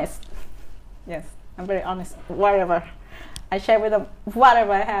 honest. Yes, I'm very honest. Whatever I share with them,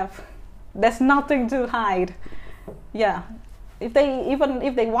 whatever I have, there's nothing to hide. Yeah, if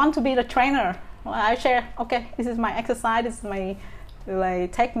they want to be the trainer, well, I share. Okay, this is my exercise. This is my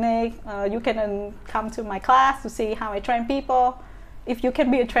like technique. You can come to my class to see how I train people. If you can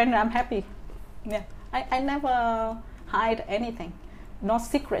be a trainer, I'm happy. Yeah, I never hide anything. No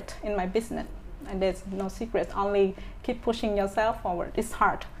secret in my business, and there's no secret. Only keep pushing yourself forward. It's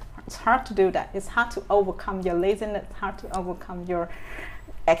hard. It's hard to do that. It's hard to overcome your laziness. It's hard to overcome your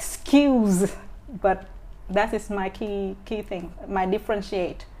excuse. But that is my key thing. My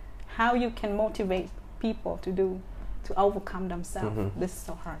differentiate. How you can motivate people to overcome themselves. This is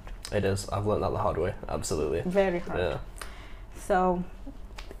so hard. It is. I've learned that the hard way. Absolutely. Very hard. Yeah. So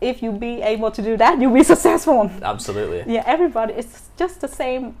if you be able to do that, you'll be successful. Absolutely. Yeah, everybody. It's just the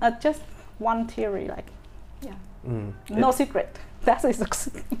same. Just one theory. Like, yeah, no secret. That is.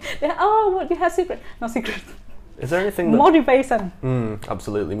 Yeah, oh, what you have secret? No secret. Is there anything that... Motivation.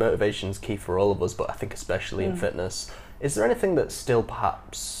 Absolutely. Motivation is key for all of us, but I think especially in fitness. Is there anything that still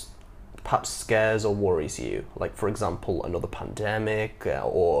perhaps scares or worries you? Like, for example, another pandemic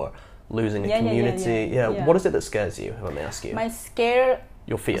or losing a community? Yeah. What is it that scares you, if I may ask you? My scare...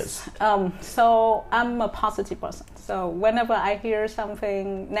 Your fears. So I'm a positive person. So whenever I hear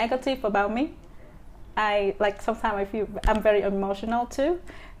something negative about me, sometimes I feel I'm very emotional too.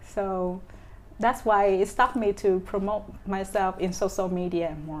 So that's why it stopped me to promote myself in social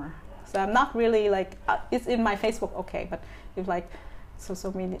media more. So I'm not really like, it's in my Facebook, okay, but if like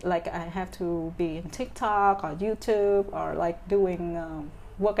social media, like I have to be in TikTok or YouTube or like doing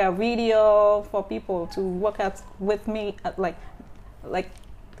workout video for people to work out with me, like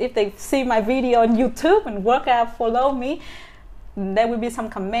if they see my video on YouTube and work out, follow me, there will be some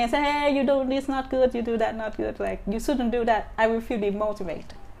comments, hey, you do this not good, you do that not good, like you shouldn't do that. I will feel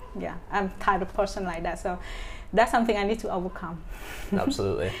demotivated. Yeah, I'm type of person like that, so that's something I need to overcome.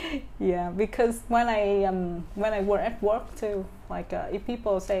 Absolutely. Yeah, because when I work at work too, like if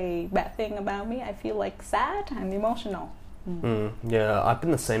people say bad thing about me, I feel like sad and emotional. Yeah, I've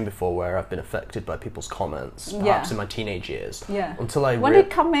been the same before, where I've been affected by people's comments, perhaps in my teenage years. Yeah. Until I when they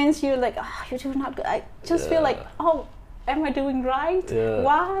comment you like, oh, you do not good, I just feel like, oh, am I doing right? Yeah.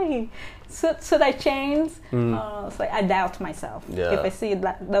 Why? Should I change? So I doubt myself if I see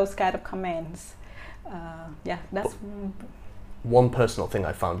those kind of comments. That's one personal thing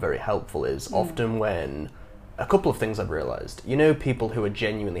I found very helpful is often when a couple of things I've realised. You know, people who are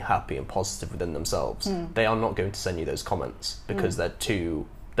genuinely happy and positive within themselves, they are not going to send you those comments because they're too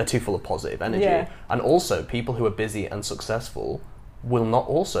full of positive energy. Yeah. And also, people who are busy and successful will not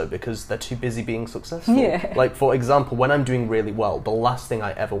also, because they're too busy being successful. Yeah. Like, for example, when I'm doing really well, the last thing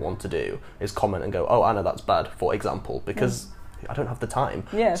I ever want to do is comment and go, oh, Anna, that's bad, for example, because I don't have the time.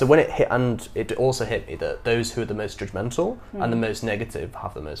 Yes. So when it also hit me that those who are the most judgmental and the most negative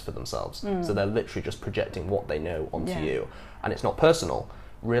have the most for themselves. So they're literally just projecting what they know onto you. And it's not personal.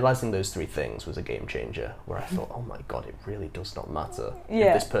 Realising those 3 things was a game changer, where I thought, oh my God, it really does not matter.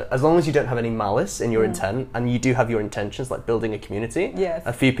 Yeah. As long as you don't have any malice in your intent, and you do have your intentions, like building a community, Yes.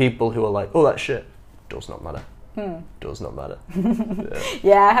 a few people who are like, oh, that shit, does not matter. Does not matter.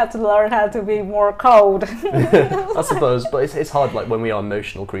 Yeah, I have to learn how to be more cold. I suppose, but it's hard, like when we are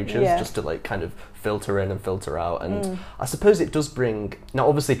emotional creatures, just to like kind of filter in and filter out. And I suppose it does bring, now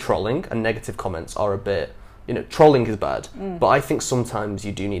obviously trolling and negative comments are a bit, you know, trolling is bad, but I think sometimes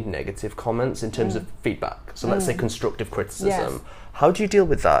you do need negative comments in terms of feedback. So let's say constructive criticism. Yes. How do you deal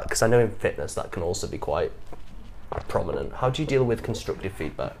with that? Because I know in fitness that can also be quite prominent. How do you deal with constructive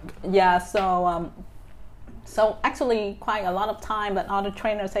feedback? Yeah, so actually quite a lot of time that other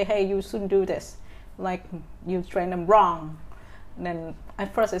trainers say, hey, you shouldn't do this. Like, you train them wrong. And then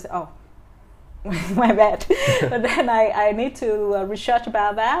at first I say, oh, my bad. But then I need to research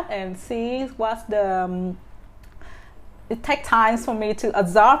about that and see what's the... it takes time for me to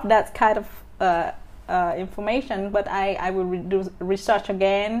absorb that kind of information, but I will do research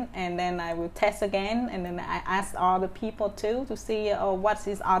again, and then I will test again, and then I ask other people too to see what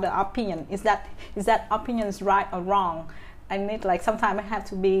is other opinion. Is that opinion is right or wrong? I need, like, sometimes I have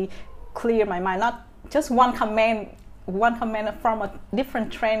to be clear my mind, not just one comment from a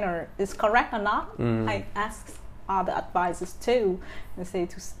different trainer is correct or not. I ask other advisors too, and say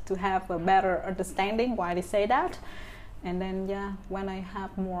to have a better understanding why they say that. And then, yeah, when I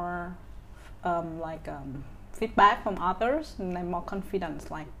have more feedback from others, and I'm more confident,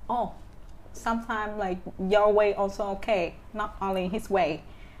 like, oh, sometimes like your way also okay, not only his way.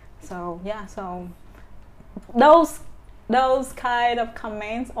 So yeah, so those kind of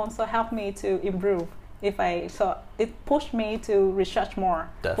comments also help me to improve. So it pushed me to research more,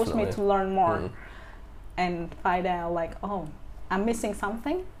 pushed me to learn more, and find out like, oh, I'm missing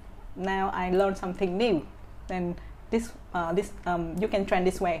something. Now I learned something new. Then you can train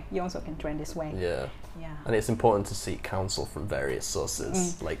this way. You also can train this way. Yeah. Yeah. And it's important to seek counsel from various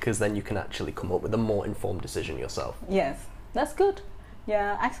sources, like, because then you can actually come up with a more informed decision yourself. Yes, that's good.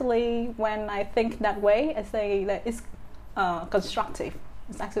 Yeah, actually, when I think that way, I say that it's constructive.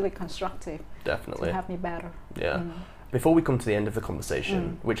 It's actually constructive. Definitely. To help me better. Yeah. Before we come to the end of the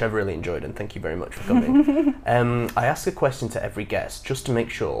conversation, which I've really enjoyed, and thank you very much for coming, I ask a question to every guest just to make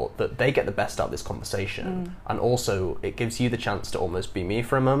sure that they get the best out of this conversation, and also it gives you the chance to almost be me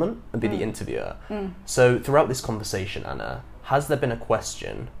for a moment and be the interviewer. So throughout this conversation, Anna, has there been a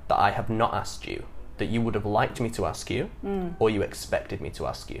question that I have not asked you that you would have liked me to ask you, or you expected me to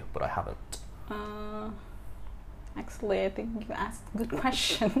ask you, but I haven't? Actually, I think you asked a good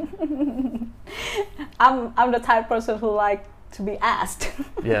question. I'm the type of person who like to be asked.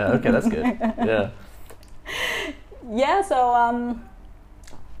 Yeah, okay, that's good. Yeah. Yeah, so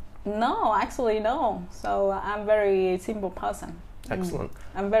no, actually no. So I'm very simple person. Excellent.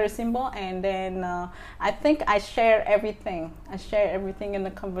 I'm very simple, and then I think I share everything. I share everything in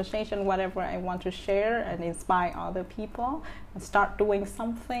the conversation, whatever I want to share, and inspire other people. And start doing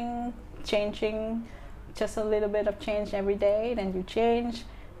something, changing. Just a little bit of change every day, then you change.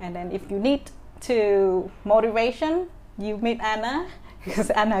 And then if you need to motivation, you meet Anna, because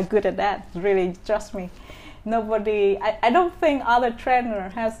Anna is good at that. Really, trust me. I don't think other trainer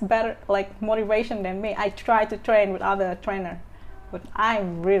has better like motivation than me. I try to train with other trainer, but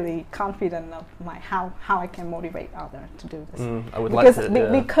I'm really confident of how I can motivate others to do this. I would like to,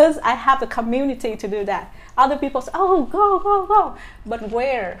 because I have the community to do that. Other people say, "Oh, go!" But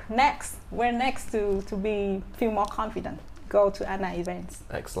where next to feel more confident? Go to Anna events.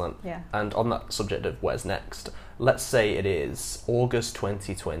 Excellent. Yeah. And on that subject of where's next, let's say it is August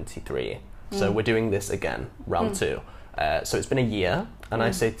 2023. So we're doing this again, round 2. So it's been a year, and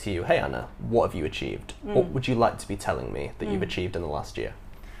I say to you, hey Anna, what have you achieved? What would you like to be telling me that you've achieved in the last year?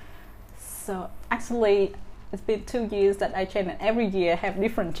 So actually, it's been 2 years that I changed, and every year I have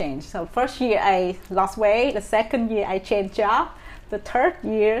different change. So first year I lost weight, the second year I changed job, the third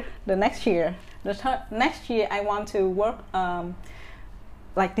year, the next year I want to work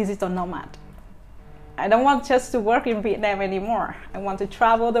like digital nomad. I don't want just to work in Vietnam anymore. I want to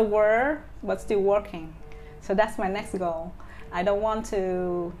travel the world, but still working. So that's my next goal. I want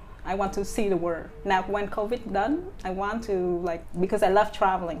to see the world. Now when COVID done, I want to because I love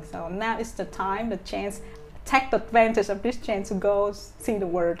traveling. So now is the time, the chance, take the advantage of this chance to go see the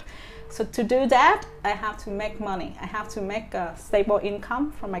world. So to do that, I have to make money. I have to make a stable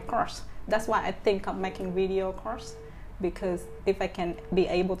income from my course. That's why I think of making video course, because if I can be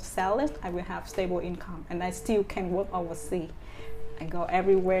able to sell it, I will have stable income, and I still can work overseas. I go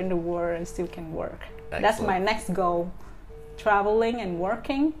everywhere in the world and still can work. Excellent. That's my next goal. Traveling and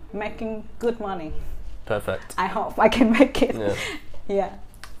working, making good money. Perfect. I hope I can make it. Yeah. Yeah.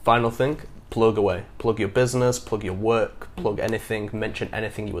 Final thing, plug away. Plug your business, plug your work, plug anything, mention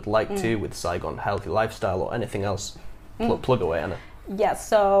anything you would like to with Saigon Healthy Lifestyle or anything else. Plug away, Anna. Yeah,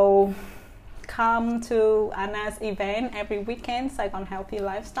 so come to Anna's event every weekend, Saigon Healthy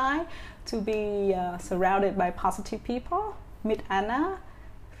Lifestyle, to be surrounded by positive people. Meet Anna,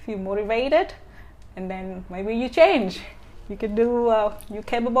 feel motivated, and then maybe you change. You can do, you're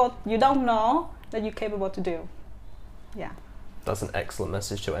capable, you don't know that you're capable to do. Yeah. That's an excellent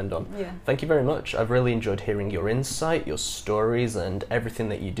message to end on. Yeah. Thank you very much. I've really enjoyed hearing your insight, your stories, and everything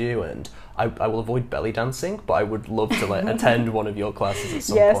that you do. And I will avoid belly dancing, but I would love to attend one of your classes at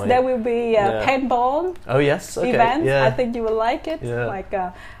some Yes, point. there will be paintball Oh yes, okay. events. Yeah. I think you will like it. Yeah. Like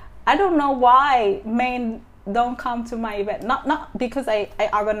I don't know why men don't come to my event. Not because I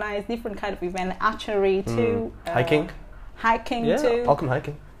organize different kind of event, archery too, hiking Yeah, too. I'll come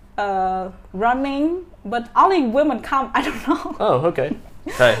hiking. Running, but only women come. I don't know. Oh, okay.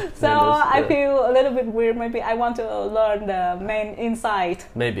 Hey, So I feel a little bit weird. Maybe I want to learn the men inside.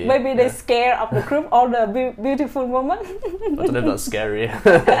 Maybe They scare of the group or the beautiful woman. I don't know if that's scary.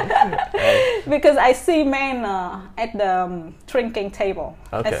 Because I see men at the drinking table.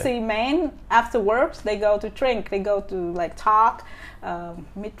 Okay. I see men afterwards. They go to drink. They go to like talk,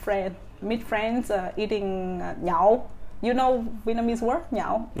 meet friends, eating nhậu. You know Vietnamese word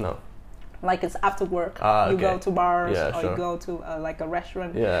nhậu? No. Like it's after work. Okay. You go to bars or sure. you go to like a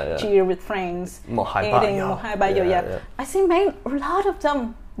restaurant. Yeah. Cheer with friends. Một hai ba Eating yo. một hai ba yo. Yeah. I see men, a lot of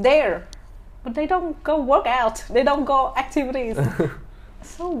them there, but they don't go work out. They don't go activities.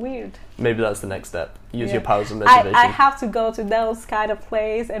 So weird. Maybe that's the next step. Use Yeah. your powers of motivation. I have to go to those kind of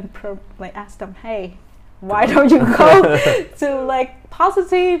place and like ask them, hey, why don't you go to like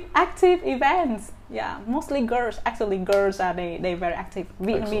positive, active events? Yeah, mostly girls. Actually, girls are they very active.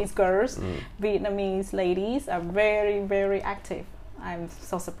 Vietnamese girls, Vietnamese ladies are very, very active. I'm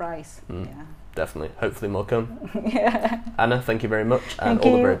so surprised. Yeah. Definitely. Hopefully more come. Yeah. Anna, thank you very much and Thank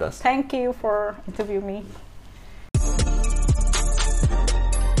all you. the very best. Thank you for interviewing me.